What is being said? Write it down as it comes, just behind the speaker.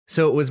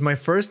So it was my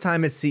first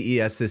time at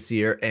CES this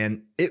year,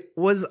 and it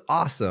was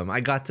awesome. I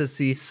got to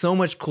see so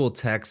much cool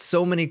tech,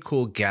 so many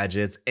cool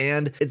gadgets,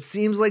 and it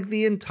seems like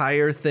the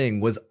entire thing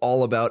was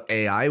all about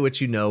AI,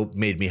 which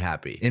made me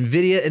happy.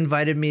 NVIDIA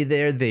invited me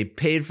there. They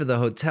paid for the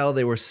hotel.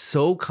 They were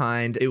so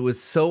kind. It was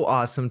so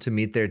awesome to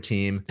meet their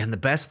team. And the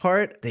best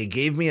part, they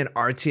gave me an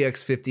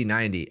RTX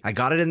 5090. I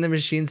got it in the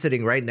machine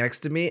sitting right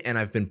next to me, and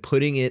I've been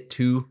putting it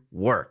to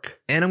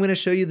work. And I'm going to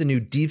show you the new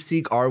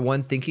DeepSeek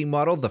R1 thinking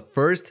model, the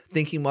first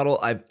thinking model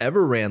I've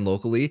ever ran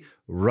locally,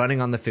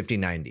 running on the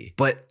 5090.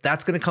 But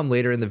that's going to come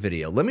later in the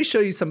video. Let me show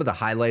you some of the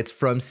highlights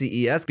from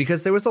CES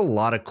because there was a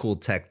lot of cool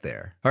tech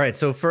there. All right,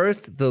 so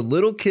first, the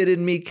little kid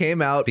in me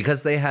came out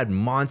because they had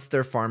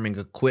monster farming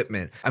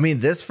equipment. I mean,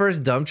 this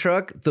first dump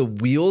truck, the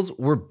wheels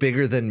were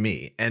bigger than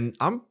me, and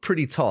I'm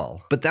pretty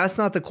tall. But that's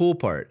not the cool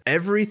part.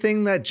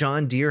 Everything that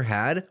John Deere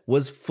had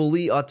was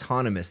fully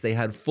autonomous. They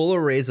had full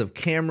arrays of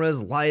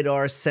cameras,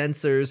 LiDAR,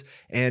 sensors,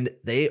 and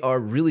they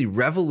are really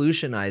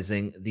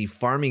revolutionizing the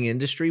farming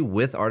industry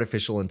with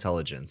artificial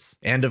intelligence.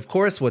 And of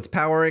course, what's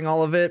powering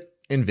all of it?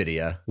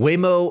 NVIDIA.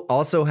 Waymo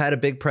also had a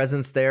big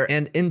presence there,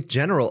 and in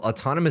general,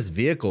 autonomous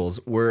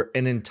vehicles were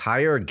an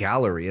entire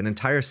gallery, an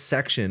entire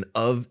section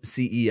of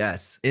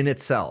CES in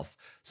itself.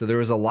 So there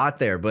was a lot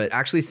there, but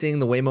actually seeing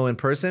the Waymo in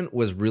person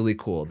was really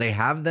cool. They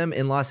have them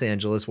in Los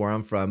Angeles where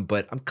I'm from,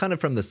 but I'm kind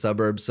of from the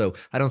suburbs, so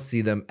I don't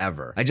see them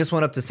ever. I just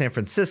went up to San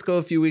Francisco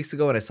a few weeks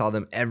ago and I saw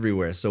them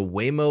everywhere. So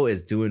Waymo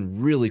is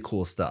doing really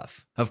cool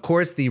stuff. Of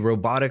course, the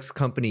robotics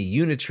company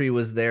Unitree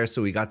was there,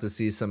 so we got to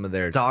see some of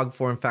their dog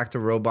form factor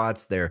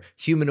robots, their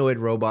humanoid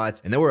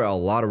robots, and there were a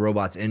lot of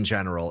robots in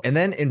general. And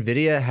then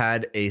NVIDIA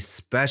had a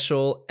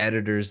special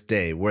editors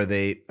day where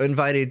they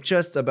invited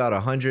just about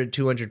 100,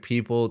 200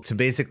 people to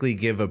basically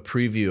give a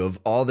preview of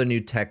all the new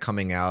tech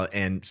coming out,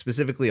 and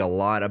specifically a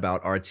lot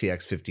about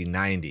RTX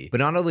 5090. But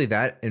not only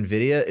that,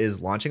 NVIDIA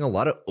is launching a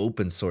lot of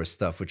open source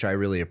stuff, which I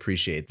really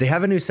appreciate. They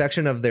have a new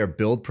section of their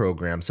build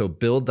program, so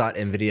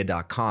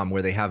build.nvidia.com,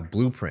 where they have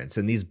blueprints,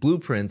 and these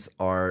blueprints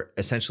are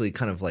essentially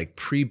kind of like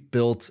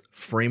pre-built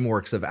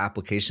frameworks of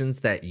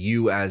applications that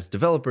you as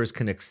developers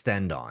can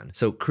extend on.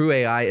 So Crew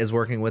AI is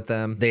working with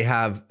them. They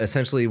have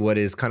essentially what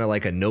is kind of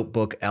like a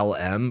notebook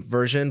LM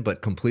version,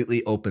 but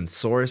completely open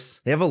source.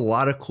 They have a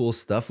lot of cool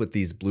stuff with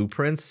these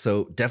blueprints,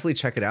 so definitely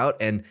check it out.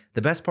 And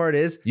the best part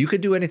is you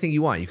could do anything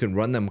you want. You can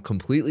run them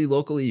completely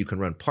locally. You can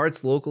run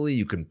parts locally.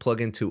 You can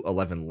plug into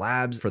 11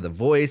 labs for the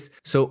voice.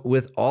 So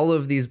with all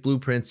of these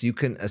blueprints, you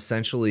can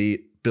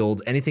essentially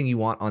build anything you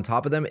want on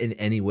top of them in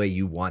any way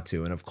you want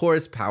to. And of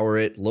course, power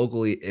it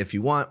locally if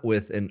you want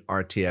with an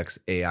RTX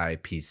AI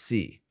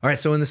PC. All right,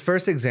 so in this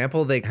first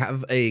example, they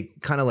have a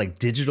kind of like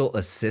digital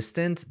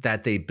assistant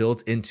that they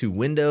built into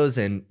Windows,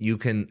 and you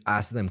can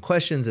ask them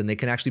questions and they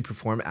can actually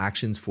perform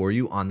actions for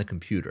you on the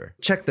computer.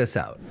 Check this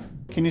out.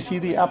 Can you see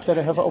the app that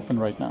I have open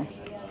right now?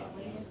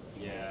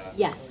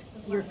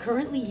 Yes, you're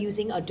currently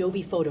using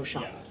Adobe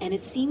Photoshop, and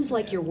it seems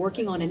like you're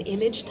working on an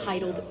image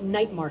titled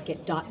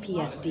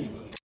nightmarket.psd.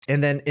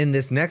 And then in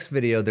this next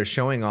video, they're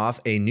showing off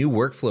a new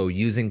workflow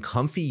using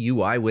Comfy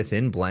UI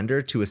within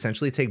Blender to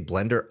essentially take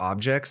Blender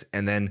objects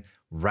and then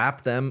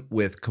wrap them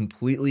with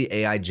completely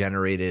AI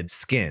generated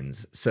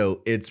skins.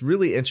 So it's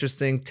really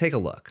interesting. Take a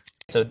look.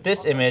 So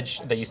this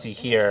image that you see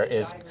here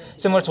is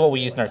similar to what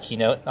we used in our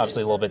keynote,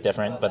 obviously a little bit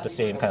different, but the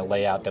same kind of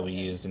layout that we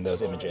used in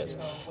those images.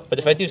 But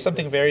if I do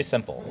something very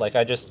simple, like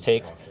I just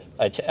take,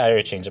 I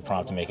already changed the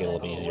prompt to make it a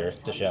little bit easier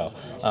to show.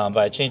 But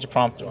I change the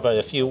prompt by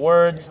a few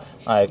words,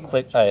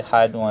 I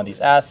hide one of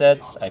these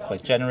assets, I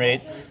click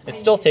generate. It's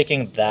still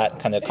taking that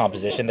kind of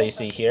composition that you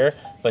see here,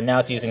 but now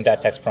it's using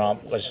that text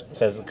prompt, which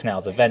says the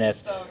Canals of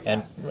Venice,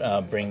 and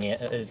bringing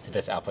it to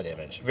this output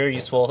image. Very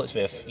useful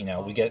if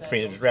we get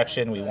creative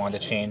direction, we want to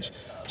change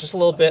just a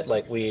little bit,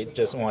 like we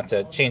just want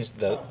to change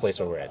the place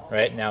where we're at,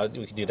 right? Now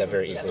we can do that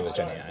very easily with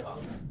Gen AI.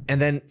 And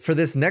then for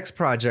this next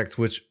project,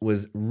 which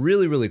was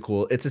really, really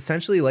cool, it's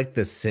essentially like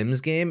the Sims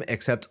game,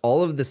 except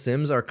all of the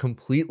Sims are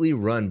completely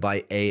run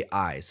by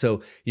AI.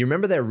 So you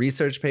remember that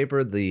research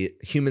paper, the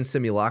Human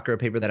Simulacra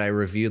paper that I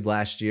reviewed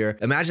last year?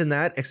 Imagine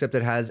that, except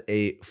it has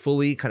a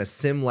fully kind of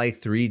sim-like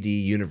 3D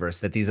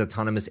universe that these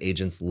autonomous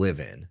agents live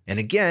in. And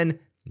again,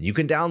 you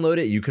can download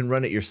it, you can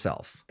run it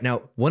yourself.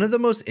 Now, one of the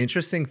most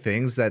interesting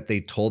things that they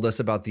told us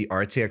about the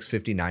RTX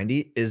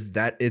 5090 is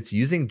that it's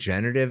using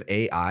generative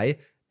AI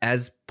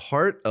as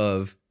part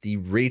of the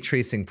ray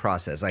tracing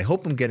process. I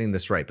hope I'm getting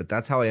this right, but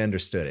that's how I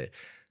understood it.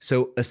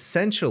 So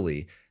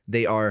essentially,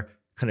 they are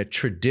kind of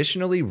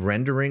traditionally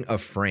rendering a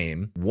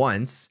frame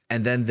once,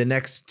 and then the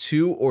next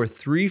 2 or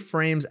 3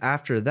 frames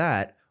after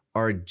that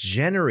are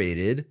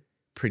generated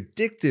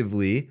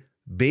predictively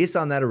based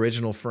on that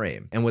original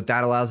frame. And what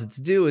that allows it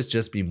to do is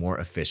just be more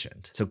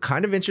efficient. So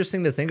kind of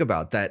interesting to think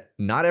about that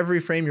not every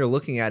frame you're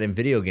looking at in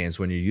video games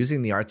when you're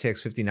using the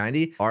RTX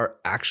 5090 are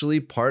actually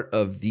part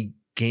of the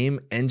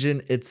game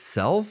engine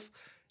itself.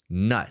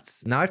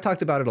 Nuts. Now, I've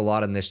talked about it a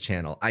lot on this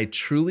channel. I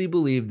truly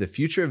believe the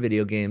future of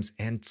video games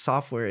and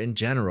software in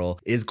general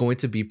is going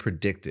to be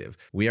predictive.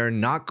 We are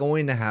not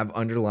going to have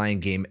underlying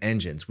game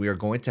engines. We are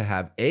going to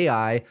have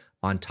AI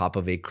on top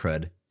of a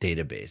CRUD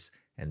database.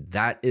 And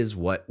that is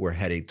what we're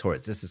heading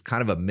towards. This is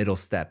kind of a middle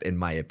step in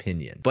my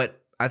opinion,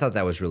 but I thought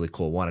that was really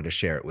cool. Wanted to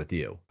share it with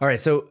you. All right,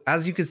 so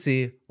as you can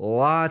see,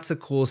 lots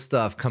of cool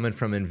stuff coming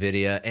from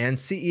NVIDIA and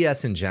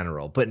CES in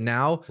general. But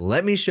now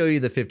let me show you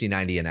the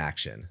 5090 in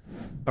action.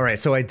 All right,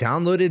 so I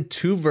downloaded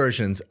 2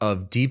 versions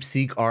of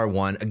DeepSeek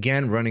R1,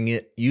 again, running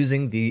it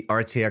using the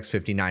RTX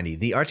 5090.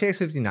 The RTX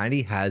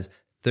 5090 has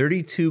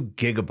 32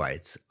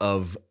 gigabytes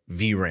of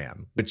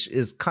VRAM, which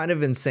is kind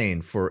of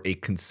insane for a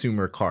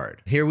consumer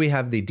card. Here we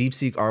have the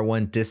DeepSeek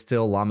R1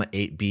 Distill Llama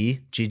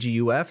 8B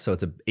GGUF. So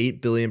it's a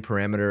 8 billion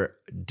parameter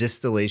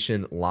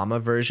distillation Llama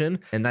version,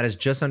 and that is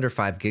just under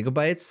 5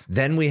 gigabytes.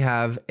 Then we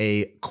have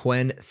a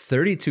Qwen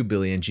 32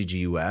 billion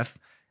GGUF,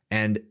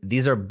 and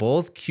these are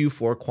both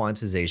Q4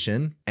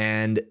 quantization,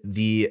 and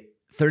the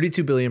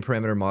 32 billion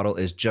parameter model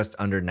is just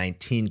under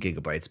 19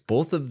 gigabytes.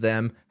 Both of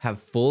them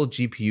have full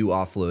GPU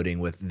offloading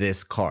with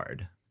this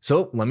card.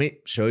 So let me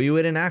show you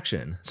it in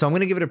action. So I'm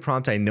gonna give it a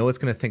prompt I know it's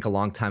gonna think a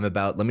long time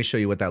about. Let me show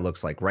you what that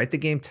looks like. Write the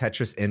game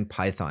Tetris in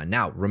Python.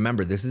 Now,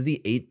 remember, this is the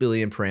 8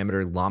 billion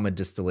parameter Llama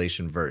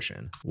distillation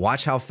version.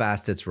 Watch how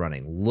fast it's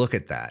running. Look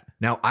at that.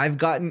 Now, I've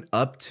gotten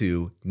up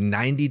to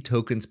 90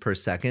 tokens per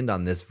second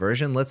on this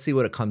version. Let's see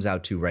what it comes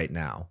out to right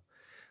now.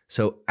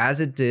 So as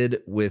it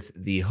did with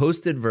the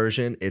hosted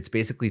version, it's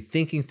basically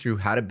thinking through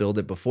how to build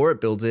it before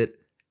it builds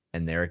it,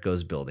 and there it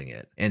goes building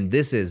it. And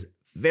this is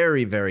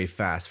very, very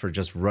fast for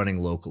just running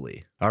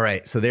locally. All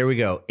right, so there we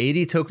go.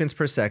 80 tokens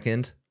per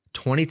second,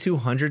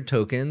 2,200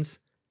 tokens,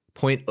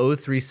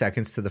 0.03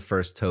 seconds to the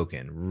first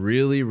token.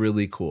 Really,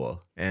 really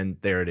cool. And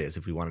there it is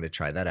if we wanted to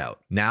try that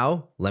out.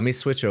 Now, let me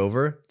switch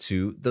over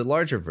to the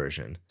larger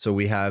version. So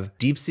we have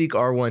DeepSeek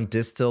R1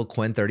 Distill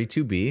Qwen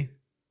 32B.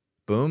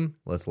 Boom,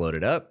 let's load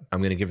it up.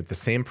 I'm gonna give it the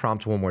same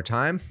prompt one more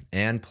time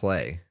and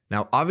play.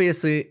 Now,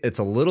 obviously it's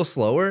a little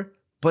slower,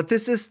 but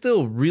this is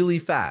still really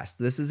fast.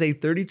 This is a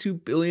 32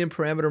 billion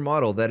parameter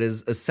model that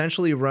is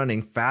essentially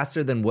running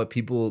faster than what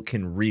people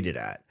can read it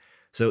at.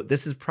 So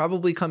this is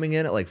probably coming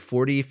in at like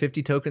 40,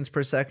 50 tokens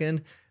per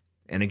second.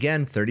 And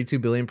again, 32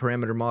 billion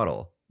parameter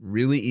model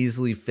really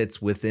easily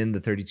fits within the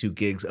 32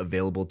 gigs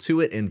available to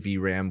it in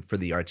VRAM for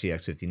the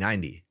RTX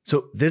 5090.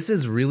 So this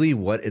is really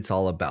what it's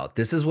all about.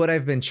 This is what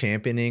I've been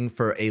championing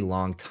for a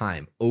long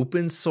time.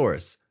 Open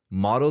source.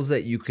 Models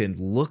that you can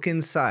look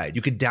inside,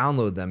 you could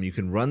download them, you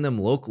can run them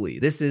locally.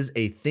 This is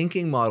a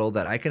thinking model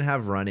that I can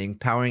have running,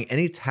 powering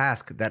any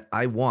task that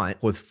I want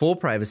with full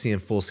privacy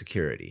and full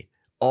security,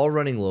 all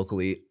running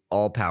locally,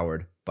 all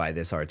powered by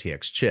this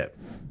RTX chip.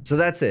 So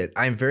that's it.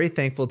 I'm very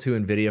thankful to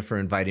NVIDIA for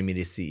inviting me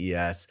to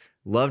CES.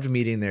 Loved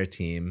meeting their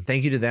team.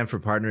 Thank you to them for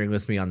partnering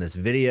with me on this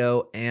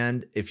video.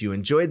 And if you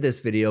enjoyed this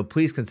video,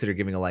 please consider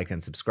giving a like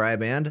and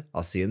subscribe, and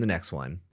I'll see you in the next one.